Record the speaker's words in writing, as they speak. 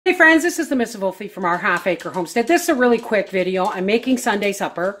Hey friends, this is the Mrs. Wolfie from our half-acre homestead. This is a really quick video. I'm making Sunday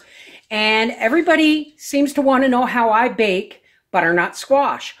supper, and everybody seems to want to know how I bake butternut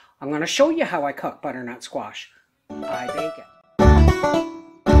squash. I'm going to show you how I cook butternut squash. I bake it.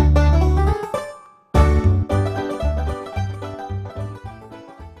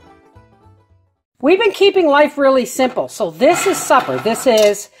 We've been keeping life really simple, so this is supper.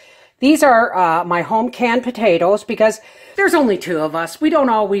 These are my home canned potatoes because there's only two of us. We don't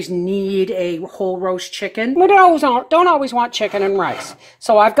always need a whole roast chicken. We don't always want chicken and rice.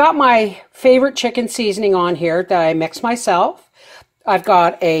 So I've got my favorite chicken seasoning on here that I mix myself. I've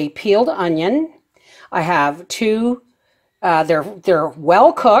got a peeled onion. I have two, they're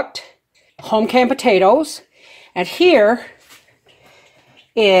well cooked home canned potatoes. And here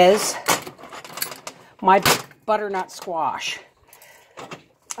is my butternut squash.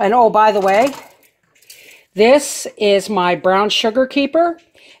 And oh, by the way, this is my brown sugar keeper,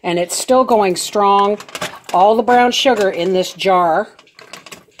 and it's still going strong. All the brown sugar in this jar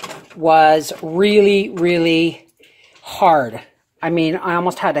was really, really hard. I mean, I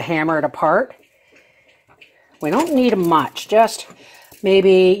almost had to hammer it apart. We don't need much, just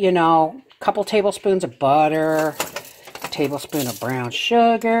maybe, you know, a couple tablespoons of butter, a tablespoon of brown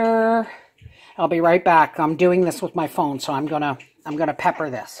sugar. I'll be right back. I'm doing this with my phone, so I'm gonna pepper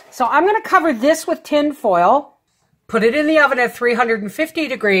this. So I'm gonna cover this with tin foil, put it in the oven at 350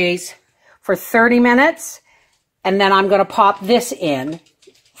 degrees for 30 minutes, and then I'm gonna pop this in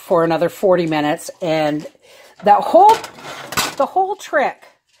for another 40 minutes. And the whole trick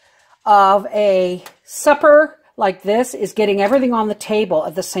of a supper like this is getting everything on the table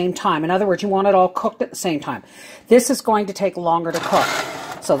at the same time. In other words, you want it all cooked at the same time. This is going to take longer to cook.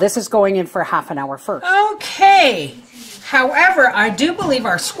 So this is going in for half an hour first. Okay. However, I do believe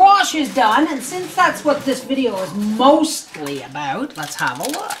our squash is done, and since that's what this video is mostly about, let's have a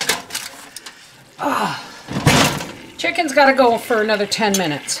look. Chicken's got to go for another 10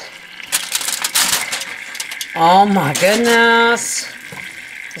 minutes. Oh my goodness.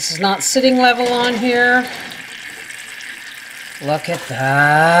 This is not sitting level on here. Look at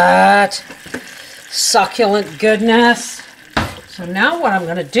that. Succulent goodness. So now what I'm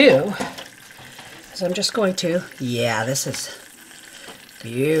going to do is I'm just going to, yeah, this is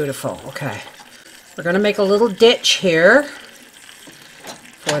beautiful. Okay, we're going to make a little ditch here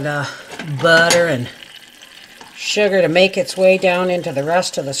for the butter and sugar to make its way down into the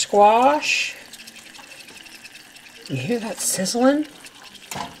rest of the squash. You hear that sizzling?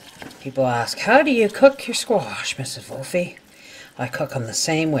 People ask, how do you cook your squash, Mrs. Wolfie? I cook them the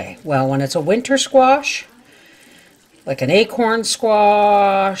same way. Well, when it's a winter squash, like an acorn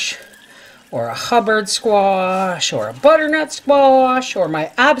squash, or a Hubbard squash, or a butternut squash, or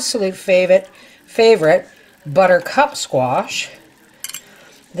my absolute favorite buttercup squash.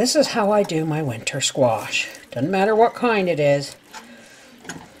 This is how I do my winter squash. Doesn't matter what kind it is.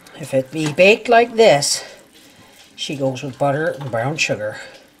 If it be baked like this, she goes with butter and brown sugar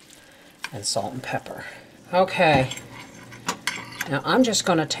and salt and pepper. Okay. Now I'm just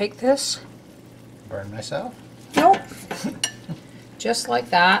going to take this. Burn myself? Nope. Just like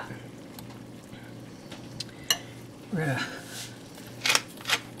that. We're going to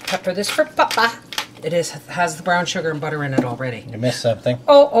pepper this for Papa. It has the brown sugar and butter in it already. You missed something.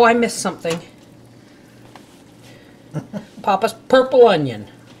 Oh, I missed something. Papa's purple onion.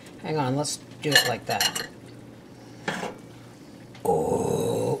 Hang on, let's do it like that.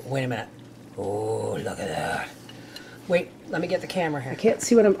 Oh, wait a minute. Oh, look at that. Wait, let me get the camera here. I can't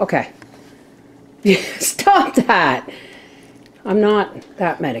see what I'm... Okay. Stop that. I'm not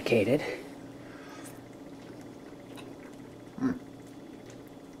that medicated.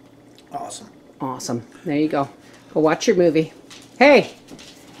 Awesome. Awesome. There you go. Go watch your movie. Hey,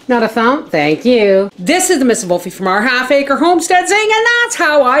 not a thumb? Thank you. This is the Mrs. Wolfie from our half-acre homestead saying, and that's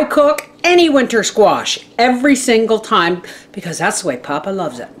how I cook any winter squash every single time because that's the way Papa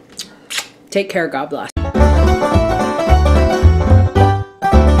loves it. Take care. God bless.